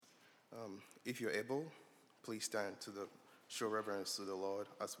If you're able, please stand to show reverence to the Lord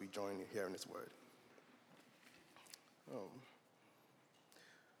as we join here in His Word.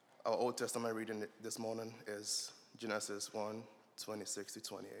 Our Old Testament reading this morning is Genesis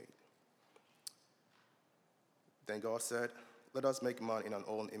 1:26-28. Then God said, "Let us make man in our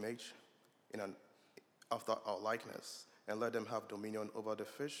own image, after our likeness, and let them have dominion over the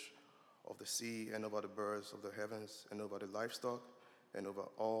fish of the sea, and over the birds of the heavens, and over the livestock, and over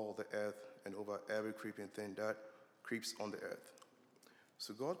all the earth, and over every creeping thing that creeps on the earth."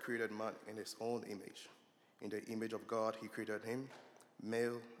 So God created man in His own image. In the image of God, He created him,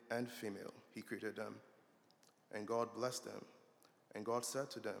 male and female. He created them. And God blessed them. And God said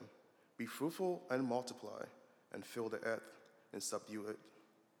to them, "Be fruitful and multiply, and fill the earth, and subdue it,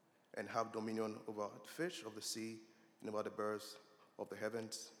 and have dominion over the fish of the sea, and over the birds of the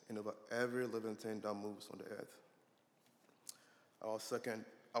heavens, and over every living thing that moves on the earth." Our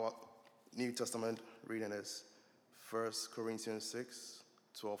New Testament reading is 1 Corinthians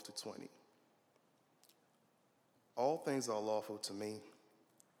 6:12-20. "All things are lawful to me,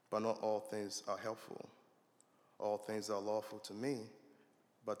 but not all things are helpful. All things are lawful to me,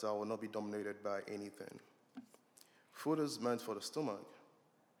 but I will not be dominated by anything. Food is meant for the stomach,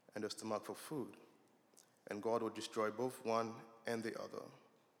 and the stomach for food, and God will destroy both one and the other.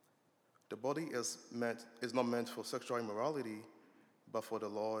 The body is not meant for sexual immorality, but for the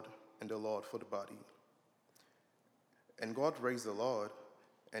Lord, and the Lord for the body. And God raised the Lord,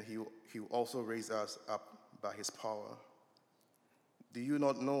 and he will also raise us up by His power. Do you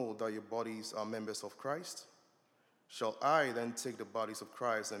not know that your bodies are members of Christ? Shall I then take the bodies of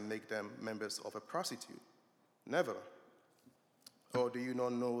Christ and make them members of a prostitute? Never. Or do you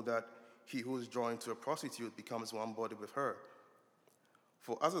not know that he who is joined to a prostitute becomes one body with her?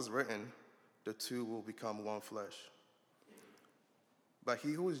 For as is written, the two will become one flesh. But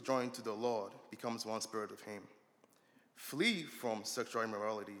he who is joined to the Lord becomes one spirit with him. Flee from sexual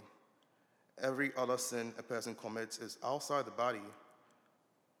immorality. Every other sin a person commits is outside the body,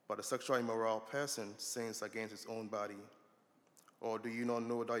 but a sexually immoral person sins against his own body. Or do you not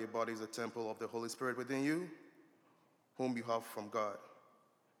know that your body is a temple of the Holy Spirit within you, whom you have from God?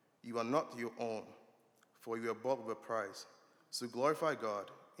 You are not your own, for you are bought with a price. So glorify God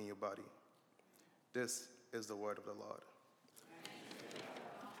in your body." This is the word of the Lord.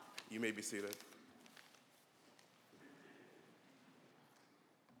 You may be seated.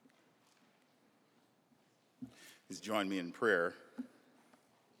 Please join me in prayer.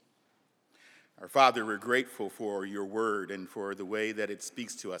 Our Father, we're grateful for your word and for the way that it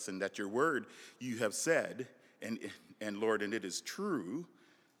speaks to us, and that your word you have said, and Lord, and it is true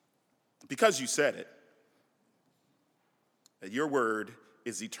because you said it, that your word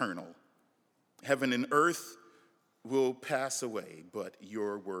is eternal. Heaven and earth will pass away, but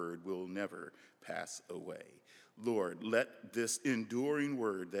your word will never pass away. Lord, let this enduring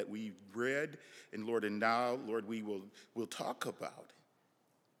word that we read, and Lord, and now, Lord, we'll talk about,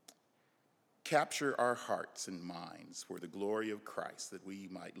 capture our hearts and minds for the glory of Christ, that we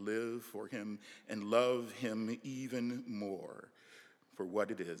might live for him and love him even more for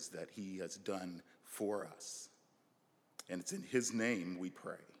what it is that he has done for us. And it's in his name we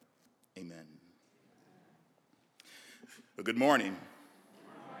pray. Amen. Well, good morning.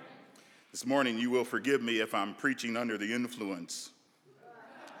 This morning, you will forgive me if I'm preaching under the influence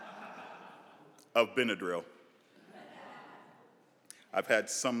of Benadryl. I've had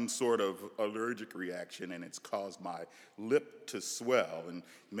some sort of allergic reaction, and it's caused my lip to swell. And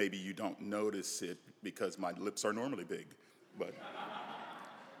maybe you don't notice it because my lips are normally big, but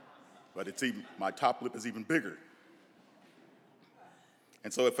it's even, my top lip is even bigger.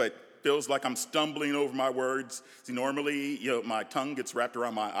 And so if it feels like I'm stumbling over my words, see, normally, my tongue gets wrapped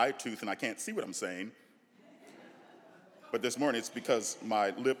around my eye tooth and I can't see what I'm saying. But this morning, it's because my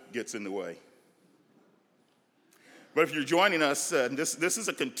lip gets in the way. But if you're joining us, this is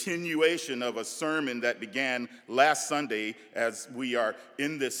a continuation of a sermon that began last Sunday, as we are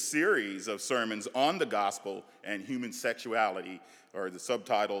in this series of sermons on the gospel and human sexuality, or the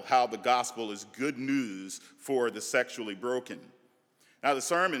subtitle, How the Gospel is Good News for the Sexually Broken. Now, the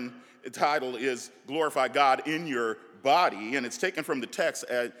sermon title is Glorify God in Your Body, and it's taken from the text,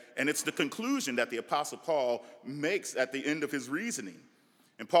 and it's the conclusion that the Apostle Paul makes at the end of his reasoning.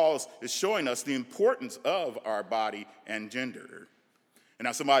 And Paul is showing us the importance of our body and gender. And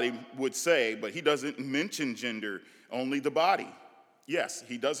now somebody would say, but he doesn't mention gender, only the body. Yes,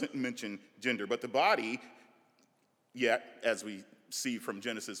 he doesn't mention gender, but the body, yet, as we see from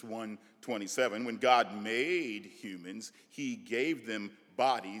Genesis 1:27, when God made humans, he gave them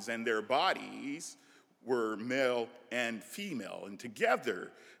bodies, and their bodies were male and female, and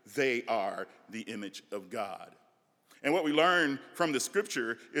together they are the image of God. And what we learn from the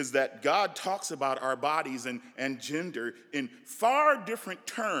scripture is that God talks about our bodies and gender in far different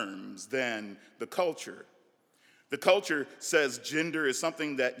terms than the culture. The culture says gender is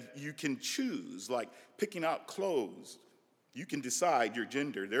something that you can choose, like picking out clothes. You can decide your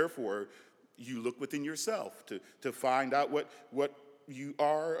gender. Therefore, you look within yourself to find out what you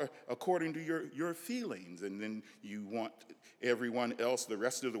are according to your feelings. And then you want everyone else, the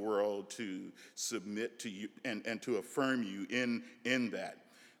rest of the world, to submit to you and to affirm you in that.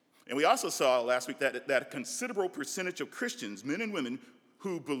 And we also saw last week that a considerable percentage of Christians, men and women,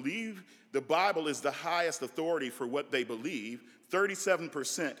 who believe the Bible is the highest authority for what they believe,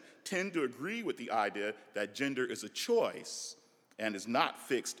 37% tend to agree with the idea that gender is a choice and is not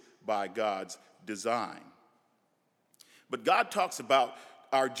fixed by God's design. But God talks about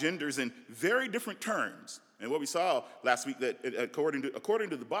our genders in very different terms. And what we saw last week, that according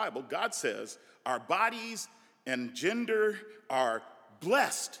to the Bible, God says our bodies and gender are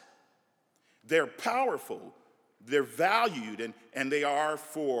blessed. They're powerful. They're valued, and they are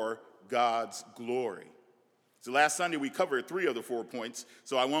for God's glory. So last Sunday we covered 3 of the 4 points,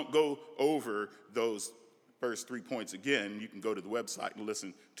 so I won't go over those first 3 points again. You can go to the website and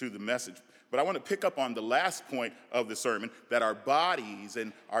listen to the message. But I want to pick up on the last point of the sermon, that our bodies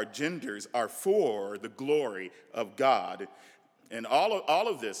and our genders are for the glory of God. And all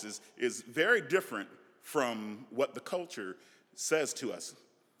of this is very different from what the culture says to us.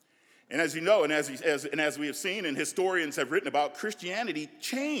 And as you know, and as we have seen and historians have written about, Christianity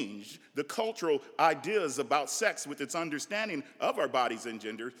changed the cultural ideas about sex with its understanding of our bodies and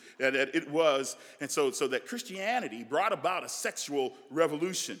gender. And so that Christianity brought about a sexual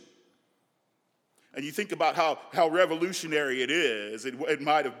revolution. And you think about how revolutionary it is, it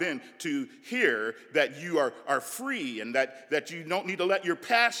might have been to hear that you are free and that you don't need to let your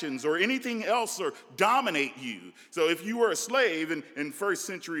passions or anything else dominate you. So if you were a slave in first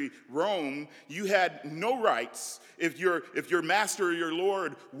century Rome, you had no rights. If your master or your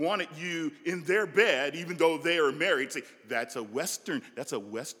lord wanted you in their bed, even though they are married, say, that's a Western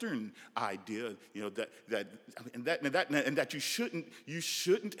idea, that you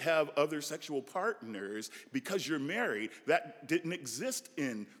shouldn't have other sexual partners because you're married. That didn't exist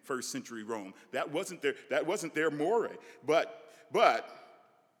in first century Rome. That wasn't their mores. But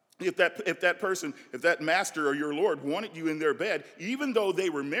if that master or your lord wanted you in their bed, even though they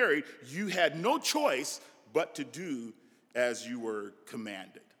were married, you had no choice but to do as you were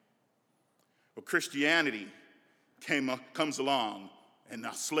commanded. Well, Christianity comes along, and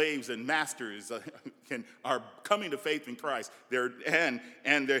now slaves and masters are coming to faith in Christ. And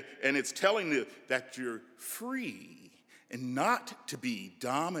it's telling you that you're free and not to be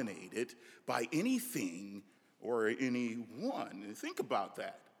dominated by anything or anyone. And think about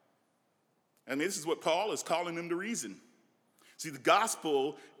that. I mean, this is what Paul is calling them to reason. See, the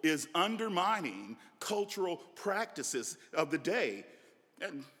gospel is undermining cultural practices of the day,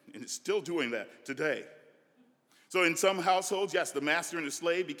 and it's still doing that today. So in some households, yes, the master and the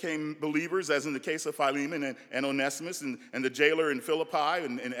slave became believers, as in the case of Philemon and Onesimus and the jailer in Philippi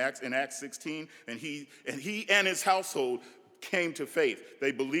in Acts 16, and he and his household came to faith.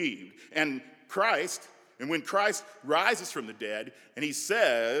 They believed. And when Christ rises from the dead, and he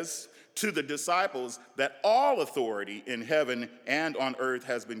says to the disciples that all authority in heaven and on earth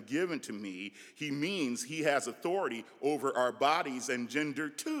has been given to me, he means he has authority over our bodies and gender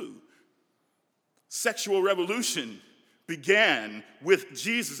too. Sexual revolution began with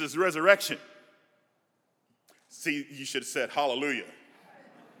Jesus' resurrection. See, you should have said hallelujah.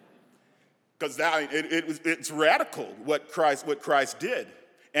 Because it's radical what Christ did.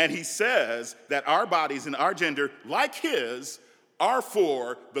 And he says that our bodies and our gender, like his, are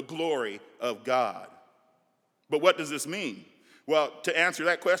for the glory of God. But what does this mean? Well, to answer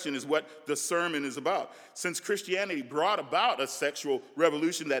that question is what the sermon is about. Since Christianity brought about a sexual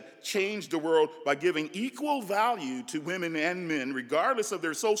revolution that changed the world by giving equal value to women and men, regardless of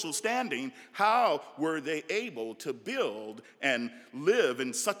their social standing, how were they able to build and live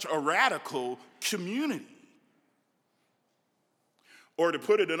in such a radical community? Or to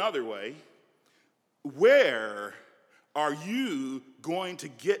put it another way, where are you going to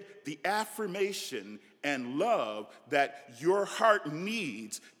get the affirmation and love that your heart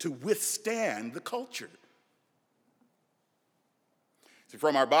needs to withstand the culture? So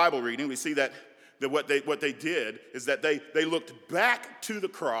from our Bible reading, we see that what they did is that they looked back to the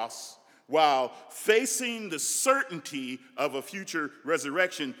cross while facing the certainty of a future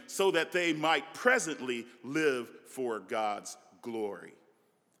resurrection so that they might presently live for God's glory.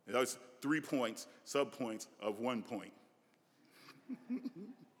 3 points, subpoints of 1 point.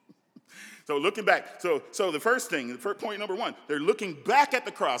 So looking back, so the first thing, point number 1, they're looking back at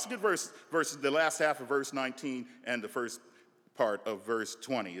the cross. Look at the last half of verse 19 and the first part of verse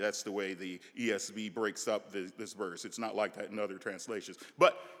 20. That's the way the ESV breaks up this verse. It's not like that in other translations.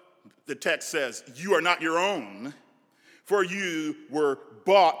 But the text says, "You are not your own, for you were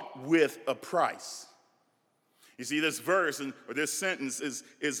bought with a price." You see, this verse or this sentence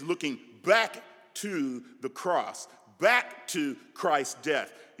is looking back to the cross, back to Christ's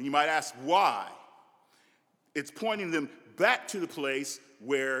death. And you might ask why. It's pointing them back to the place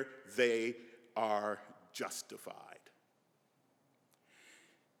where they are justified.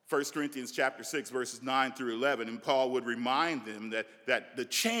 1 Corinthians chapter 6, verses 9 through 11, and Paul would remind them that the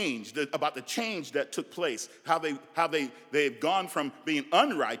change, about the change that took place, how they've gone from being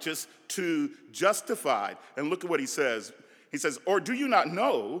unrighteous to justified. And look at what he says. He says, "Or do you not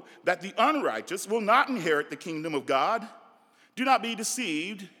know that the unrighteous will not inherit the kingdom of God? Do not be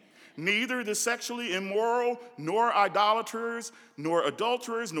deceived. Neither the sexually immoral, nor idolaters, nor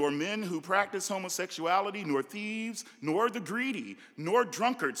adulterers, nor men who practice homosexuality, nor thieves, nor the greedy, nor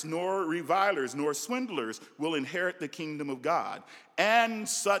drunkards, nor revilers, nor swindlers will inherit the kingdom of God. And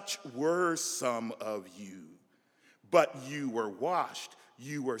such were some of you. But you were washed,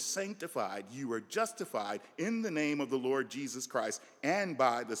 you were sanctified, you were justified in the name of the Lord Jesus Christ and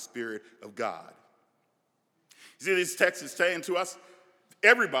by the Spirit of God." You see, this text is saying to us,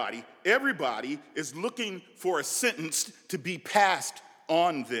 everybody is looking for a sentence to be passed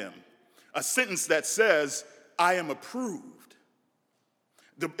on them. A sentence that says, "I am approved."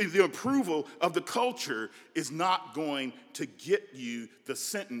 The approval of the culture is not going to get you the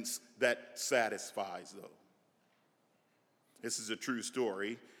sentence that satisfies, though. This is a true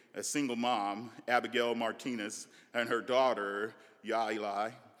story. A single mom, Abigail Martinez, and her daughter,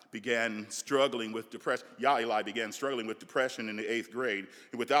 Yaeli, began struggling with depression. Yaeli began struggling with depression in the 8th grade.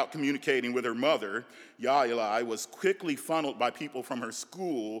 And without communicating with her mother, Yaeli was quickly funneled by people from her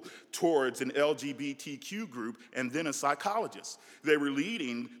school towards an LGBTQ group and then a psychologist. They were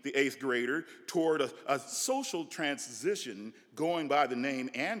leading the 8th grader toward a social transition going by the name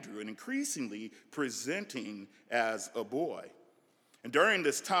Andrew and increasingly presenting as a boy. And during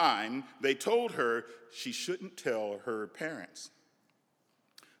this time, they told her she shouldn't tell her parents.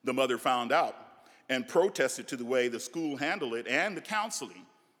 The mother found out and protested to the way the school handled it and the counseling.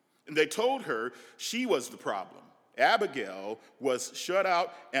 And they told her she was the problem. Abigail was shut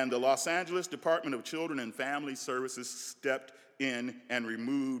out, and the Los Angeles Department of Children and Family Services stepped in and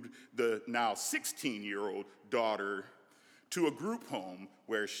removed the now 16-year-old daughter to a group home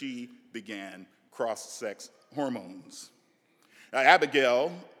where she began cross-sex hormones. Now,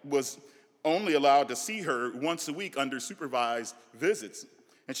 Abigail was only allowed to see her once a week under supervised visits.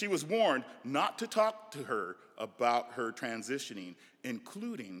 And she was warned not to talk to her about her transitioning,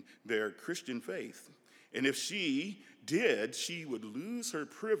 including their Christian faith. And if she did, she would lose her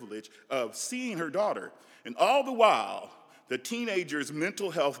privilege of seeing her daughter. And all the while, the teenager's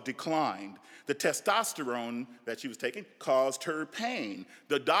mental health declined. The testosterone that she was taking caused her pain.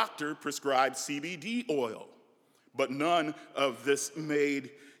 The doctor prescribed CBD oil. But none of this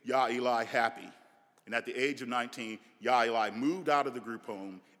made Yaeli happy. And at the age of 19, Yaeli moved out of the group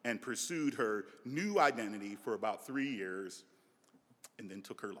home and pursued her new identity for about 3 years and then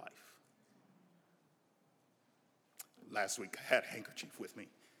took her life. Last week, I had a handkerchief with me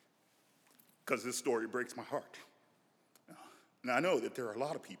because this story breaks my heart. Now, I know that there are a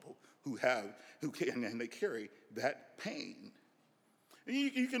lot of people who can, and they carry that pain. And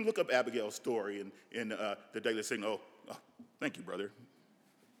you can look up Abigail's story in the Daily Signal. Oh, thank you, brother.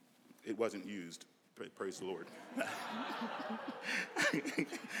 It wasn't used. Praise the Lord.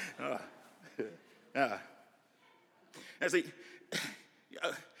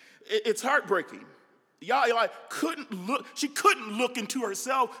 It's heartbreaking. Yaeli couldn't look into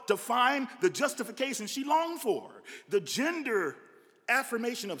herself to find the justification she longed for. The gender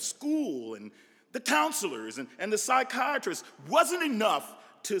affirmation of school and the counselors and the psychiatrists wasn't enough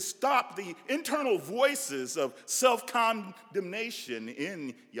to stop the internal voices of self-condemnation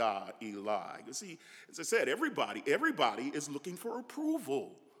in Yaeli. You see, as I said, everybody is looking for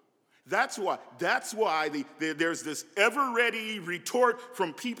approval. That's why there's this ever-ready retort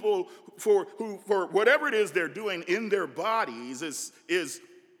from people for whatever it is they're doing in their bodies is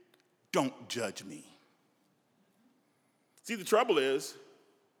don't judge me. See, the trouble is,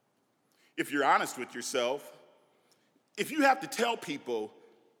 if you're honest with yourself, if you have to tell people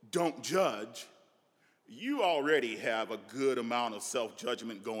don't judge, you already have a good amount of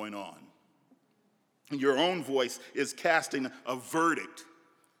self-judgment going on. Your own voice is casting a verdict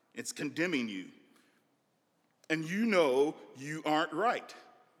It's condemning you. And you know you aren't right.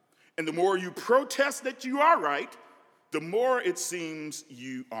 And the more you protest that you are right, the more it seems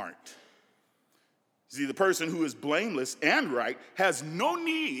you aren't. See, the person who is blameless and right has no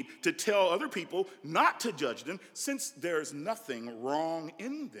need to tell other people not to judge them, since there's nothing wrong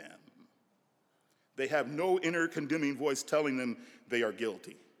in them. They have no inner condemning voice telling them they are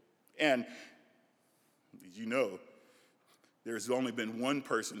guilty. And as you know, there's only been one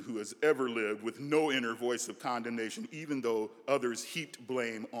person who has ever lived with no inner voice of condemnation, even though others heaped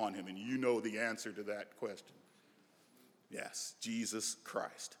blame on him. And you know the answer to that question. Yes, Jesus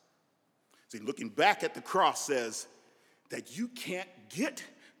Christ. See, looking back at the cross says that you can't get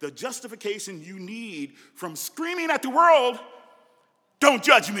the justification you need from screaming at the world, "Don't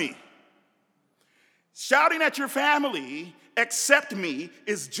judge me." Shouting at your family, "Accept me,"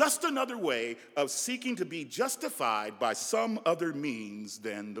 is just another way of seeking to be justified by some other means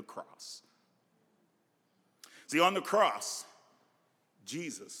than the cross. See, on the cross,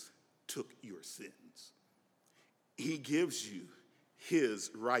 Jesus took your sins. He gives you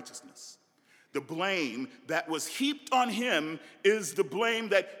his righteousness. The blame that was heaped on him is the blame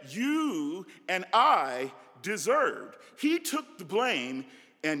that you and I deserved. He took the blame,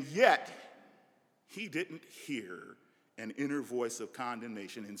 and yet he didn't hear an inner voice of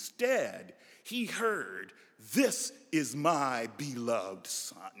condemnation. Instead, he heard, "This is my beloved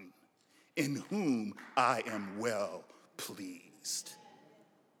Son, in whom I am well pleased."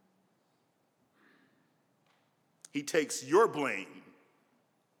 He takes your blame.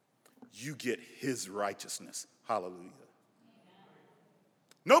 You get his righteousness. Hallelujah.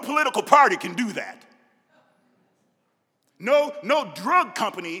 No political party can do that. No drug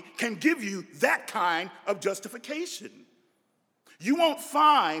company can give you that kind of justification. You won't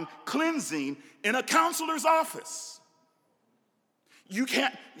find cleansing in a counselor's office. You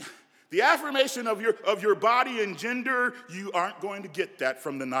can't, the affirmation of your body and gender, you aren't going to get that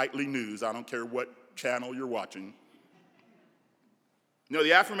from the nightly news. I don't care what channel you're watching. No,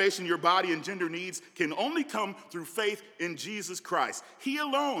 the affirmation your body and gender needs can only come through faith in Jesus Christ. He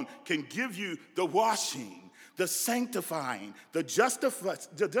alone can give you the washing, the sanctifying, the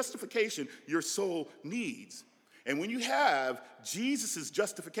justification your soul needs. And when you have Jesus'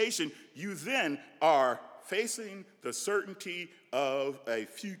 justification, you then are facing the certainty of a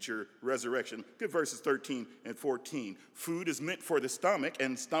future resurrection. Look at verses 13 and 14. Food is meant for the stomach,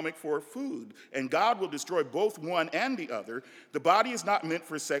 and stomach for food. And God will destroy both one and the other. The body is not meant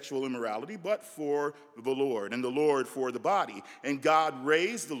for sexual immorality, but for the Lord, and the Lord for the body. And God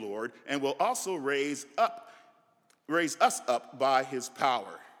raised the Lord, and will also raise us up by his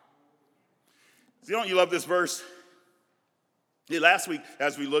power. See, don't you love this verse? Last week,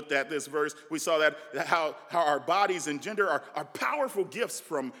 as we looked at this verse, we saw that how our bodies and gender are powerful gifts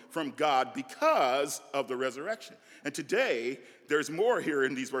from God because of the resurrection. And today, there's more here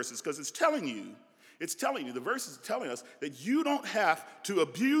in these verses because it's telling you, the verse is telling us that you don't have to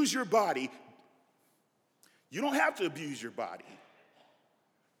abuse your body. You don't have to abuse your body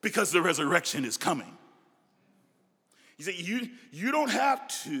because the resurrection is coming. You see, you don't have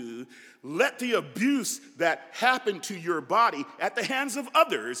to let the abuse that happened to your body at the hands of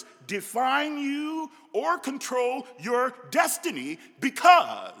others define you or control your destiny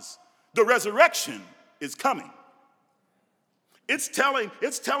because the resurrection is coming. It's telling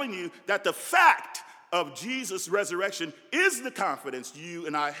you that the fact of Jesus' resurrection is the confidence you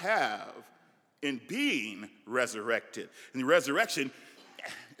and I have in being resurrected. And the resurrection,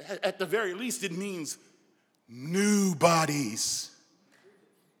 at the very least, it means new bodies.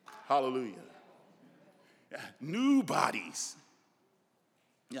 Hallelujah. Yeah, new bodies.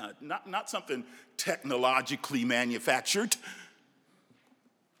 Yeah, not something technologically manufactured.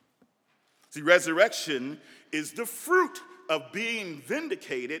 See, resurrection is the fruit of being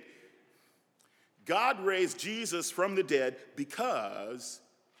vindicated. God raised Jesus from the dead because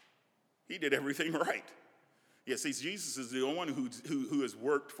he did everything right. Yeah, see, Jesus is the only one who has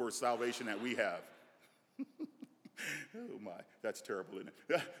worked for salvation that we have. Oh my, that's terrible, isn't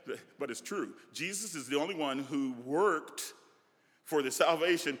it? But it's true. Jesus is the only one who worked for the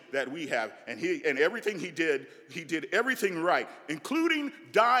salvation that we have. And everything he did everything right, including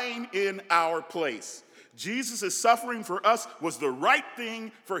dying in our place. Jesus' suffering for us was the right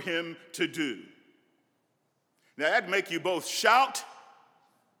thing for him to do. Now that'd make you both shout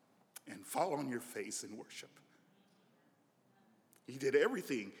and fall on your face and worship. He did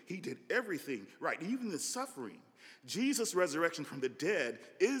everything right, even the suffering. Jesus' resurrection from the dead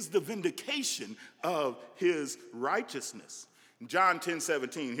is the vindication of his righteousness. John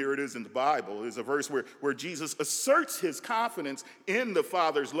 10:17, here it is in the Bible, is a verse where Jesus asserts his confidence in the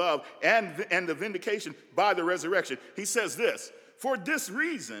Father's love and the vindication by the resurrection. He says this, "For this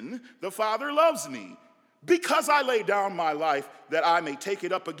reason the Father loves me, because I lay down my life that I may take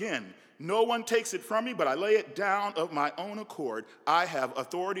it up again. No one takes it from me, but I lay it down of my own accord. I have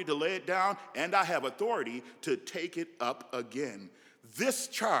authority to lay it down, and I have authority to take it up again. This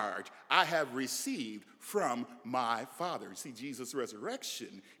charge I have received from my Father." See, Jesus'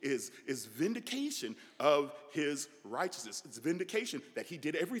 resurrection is vindication of his righteousness. It's vindication that he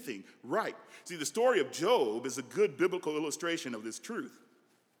did everything right. See, the story of Job is a good biblical illustration of this truth.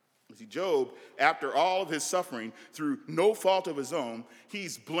 See, Job, after all of his suffering, through no fault of his own,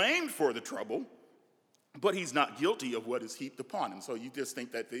 he's blamed for the trouble, but he's not guilty of what is heaped upon him. So you just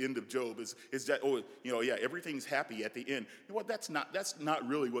think that the end of Job is that, oh, everything's happy at the end. Well, that's not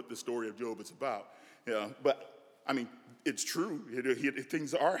really what the story of Job is about. But I mean, it's true.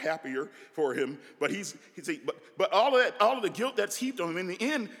 Things are happier for him, but but all of the guilt that's heaped on him in the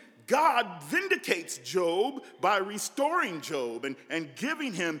end, God vindicates Job by restoring Job and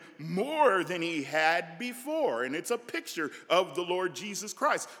giving him more than he had before. And it's a picture of the Lord Jesus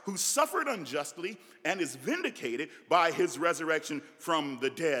Christ, who suffered unjustly and is vindicated by his resurrection from the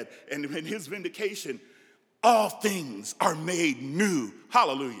dead. And in his vindication, all things are made new.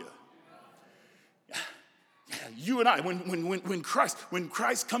 Hallelujah. You and I, when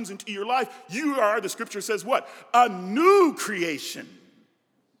Christ comes into your life, you are, the scripture says what? A new creation.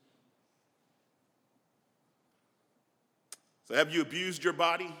 So have you abused your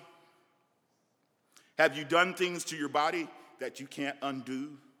body? Have you done things to your body that you can't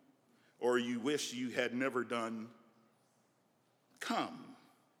undo or you wish you had never done? Come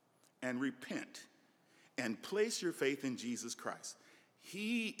and repent and place your faith in Jesus Christ.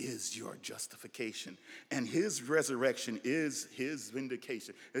 He is your justification, and his resurrection is his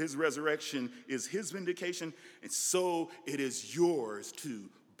vindication. His resurrection is his vindication, and so it is yours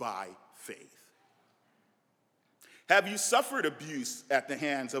too by faith. Have you suffered abuse at the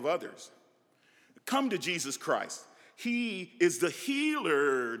hands of others? Come to Jesus Christ. He is the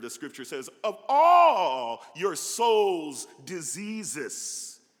healer, the scripture says, of all your soul's diseases.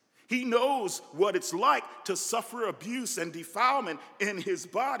 He knows what it's like to suffer abuse and defilement in his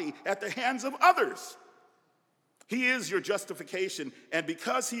body at the hands of others. He is your justification, and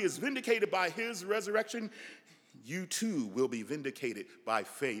because he is vindicated by his resurrection, you too will be vindicated by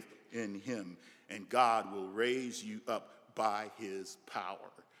faith in him, and God will raise you up by his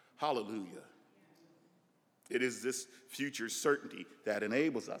power. Hallelujah. It is this future certainty that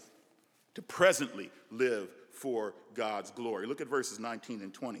enables us to presently live for God's glory. Look at verses 19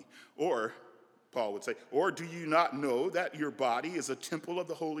 and 20. Or, Paul would say, or do you not know that your body is a temple of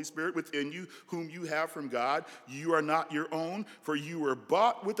the Holy Spirit within you, whom you have from God? You are not your own, for you were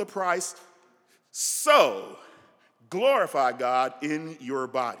bought with a price. So, glorify God in your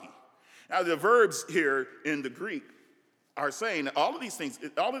body. Now, the verbs here in the Greek are saying that all of these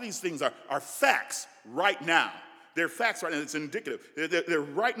things are facts right now. They're facts right now. It's indicative. They're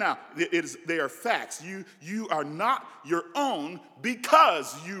right now. They are facts. You are not your own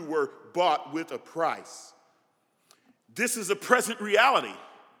because you were bought with a price. This is a present reality.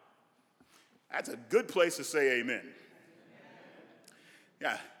 That's a good place to say amen.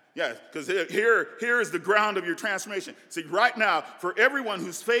 Yeah, because here is the ground of your transformation. See, right now, for everyone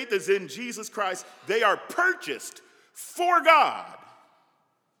whose faith is in Jesus Christ, they are purchased for God.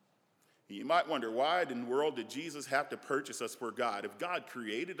 You might wonder, why in the world did Jesus have to purchase us for God? If God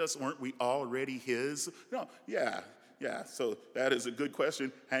created us, weren't we already his? No, yeah. So that is a good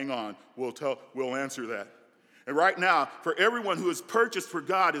question. Hang on, we'll answer that. And right now, for everyone who is purchased for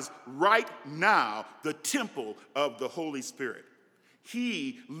God is right now the temple of the Holy Spirit.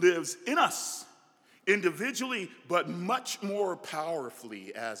 He lives in us individually, but much more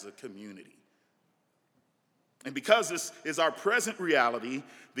powerfully as a community. And because this is our present reality,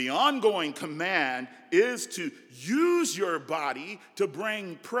 the ongoing command is to use your body to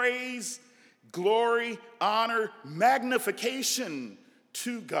bring praise, glory, honor, magnification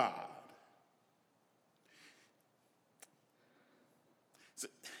to God.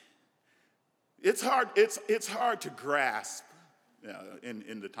 It's hard to grasp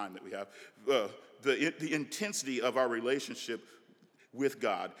in the time that we have the intensity of our relationship with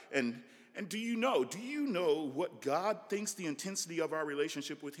God. And do you know what God thinks the intensity of our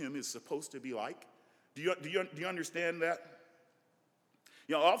relationship with him is supposed to be like? Do you understand that?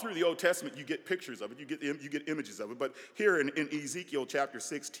 You know, all through the Old Testament, you get pictures of it, you get images of it. But here in Ezekiel chapter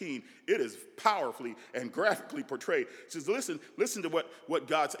 16, it is powerfully and graphically portrayed. It says, listen to what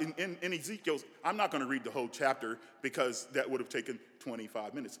God's, in Ezekiel's, I'm not going to read the whole chapter because that would have taken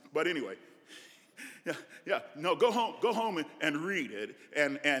 25 minutes. But anyway, go home and read it.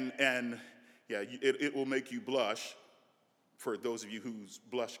 And it will make you blush, for those of you whose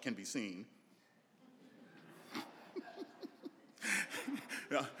blush can be seen.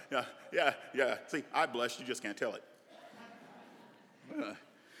 Yeah. See, I blush, you just can't tell it.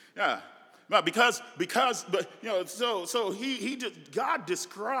 God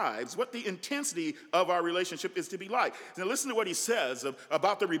describes what the intensity of our relationship is to be like. Now listen to what he says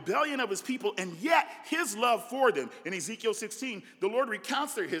about the rebellion of his people and yet his love for them. In Ezekiel 16, the Lord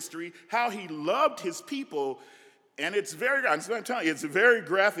recounts their history, how he loved his people, and it's a very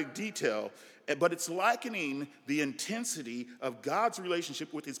graphic detail. But it's likening the intensity of God's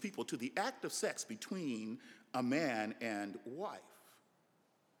relationship with his people to the act of sex between a man and wife.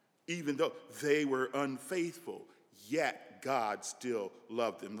 Even though they were unfaithful, yet God still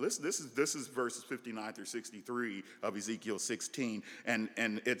loved them. Listen, this is verses 59 through 63 of Ezekiel 16, and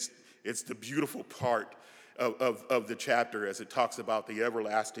it's the beautiful part of the chapter as it talks about the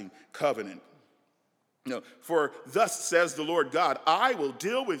everlasting covenant. No, for thus says the Lord God, I will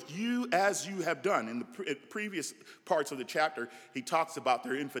deal with you as you have done. In the previous parts of the chapter, he talks about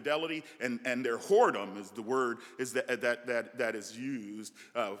their infidelity and their whoredom is the word that is used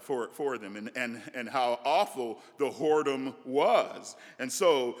for them and how awful the whoredom was. And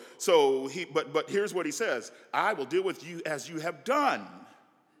but here's what he says, I will deal with you as you have done.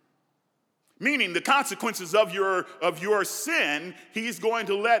 Meaning the consequences of your sin, he's going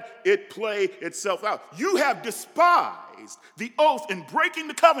to let it play itself out. You have despised the oath in breaking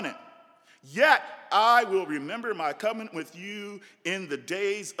the covenant. Yet I will remember my covenant with you in the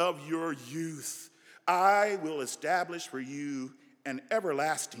days of your youth. I will establish for you an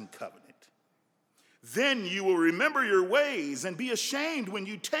everlasting covenant. Then you will remember your ways and be ashamed when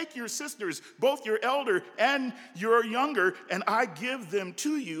you take your sisters, both your elder and your younger, and I give them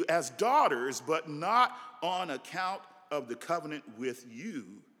to you as daughters, but not on account of the covenant with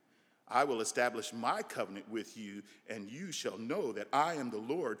you. I will establish my covenant with you, and you shall know that I am the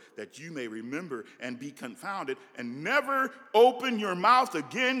Lord, that you may remember and be confounded, and never open your mouth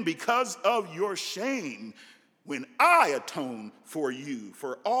again because of your shame, when I atone for you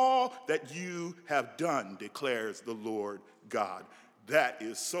for all that you have done, declares the Lord God. That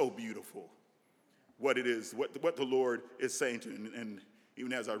is so beautiful, what it is, what the Lord is saying to him. And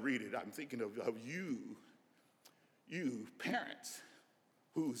even as I read it, I'm thinking of you parents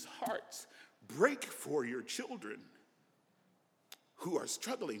whose hearts break for your children who are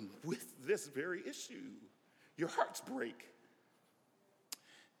struggling with this very issue. Your hearts break.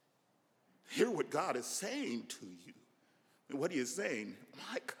 Hear what God is saying to you. And what he is saying,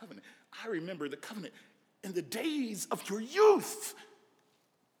 my covenant, I remember the covenant in the days of your youth.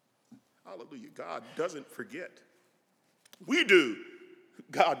 Hallelujah. God doesn't forget. We do.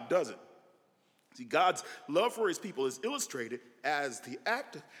 God doesn't. See, God's love for his people is illustrated as the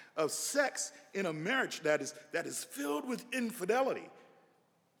act of sex in a marriage that is filled with infidelity.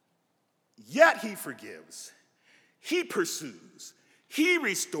 Yet he forgives. He pursues. He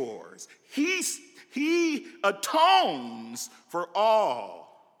restores. He atones for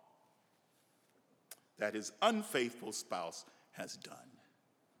all that his unfaithful spouse has done.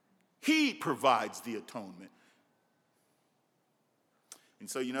 He provides the atonement. And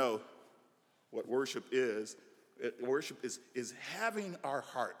so you know what worship is. Worship is having our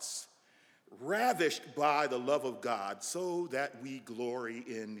hearts ravished by the love of God so that we glory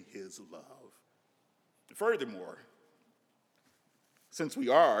in his love. Furthermore, since we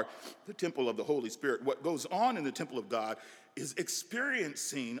are the temple of the Holy Spirit, what goes on in the temple of God is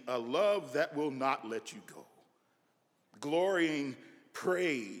experiencing a love that will not let you go. Glorying,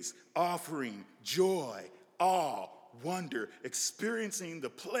 praise, offering, joy, awe, wonder, experiencing the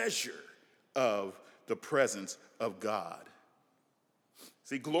pleasure of the presence of God.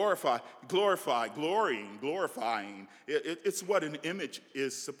 See, glorifying, glorifying, it's what an image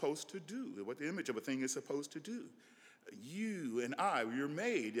is supposed to do, what the image of a thing is supposed to do. You and I, you're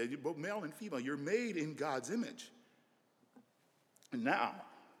made, both male and female, you're made in God's image. And now,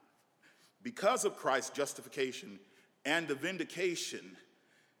 because of Christ's justification and the vindication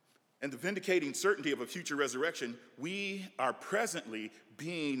and the vindicating certainty of a future resurrection, we are presently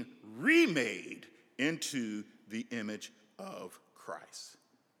being remade into the image of Christ.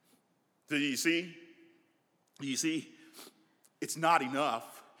 Do you see? It's not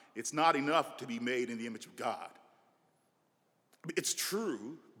enough. It's not enough to be made in the image of God. It's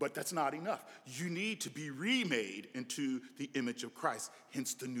true, but that's not enough. You need to be remade into the image of Christ,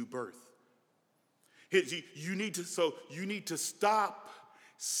 hence the new birth. You need to stop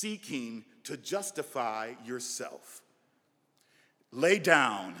seeking to justify yourself. Lay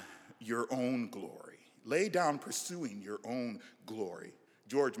down your own glory. Lay down pursuing your own glory.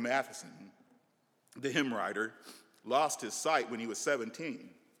 George Matheson, the hymn writer, lost his sight when he was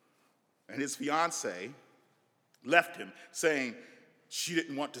 17, and his fiancée left him, saying she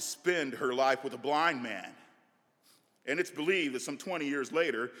didn't want to spend her life with a blind man. And it's believed that some 20 years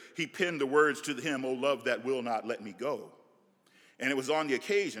later, he penned the words to the hymn, "O Love That Will Not Let Me Go." And it was on the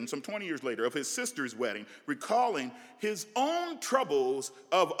occasion, some 20 years later, of his sister's wedding, recalling his own troubles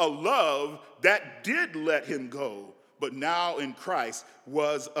of a love that did let him go, but now in Christ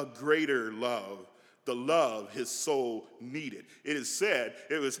was a greater love, the love his soul needed. It is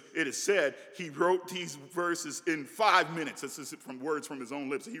said he wrote these verses in 5 minutes. This is from words from his own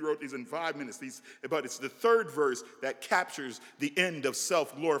lips. He wrote these in 5 minutes. But it's the third verse that captures the end of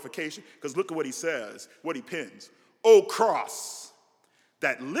self-glorification. Because look at what he says, what he pens. "O cross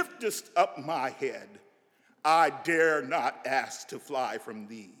that liftest up my head, I dare not ask to fly from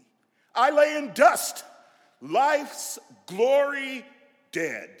thee. I lay in dust, life's glory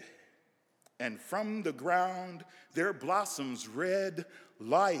dead. And from the ground there blossoms red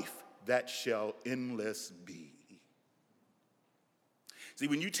life that shall endless be." See,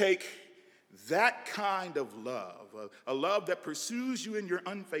 when you take that kind of love, a love that pursues you in your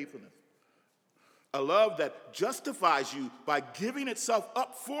unfaithfulness, a love that justifies you by giving itself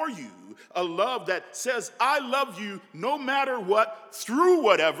up for you, a love that says, "I love you no matter what, through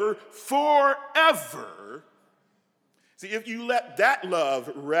whatever, forever." See, if you let that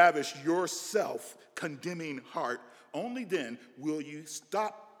love ravish your self-condemning heart, only then will you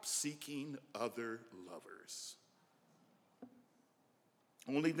stop seeking other lovers.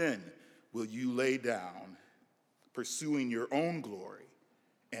 Only then will you lay down pursuing your own glory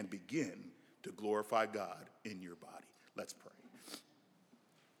and begin to glorify God in your body. Let's pray.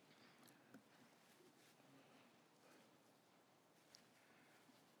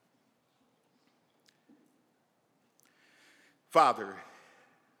 Father,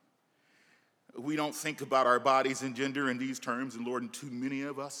 we don't think about our bodies and gender in these terms, and Lord, too many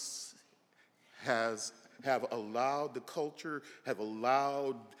of us have allowed the culture, have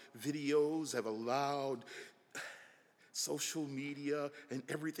allowed videos, have allowed social media and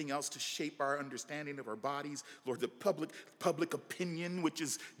everything else to shape our understanding of our bodies. Lord, the public opinion, which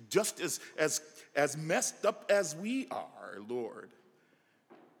is just as messed up as we are, Lord.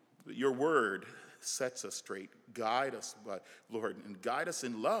 Your word sets us straight. Guide us, Lord, and guide us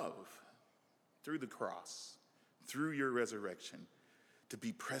in love through the cross, through your resurrection, to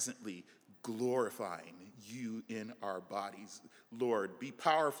be presently glorifying you in our bodies. Lord, be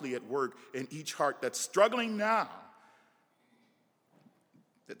powerfully at work in each heart that's struggling now,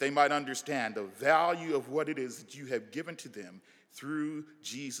 that they might understand the value of what it is that you have given to them through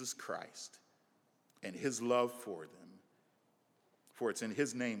Jesus Christ and his love for them. For it's in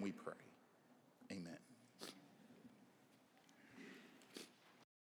his name we pray.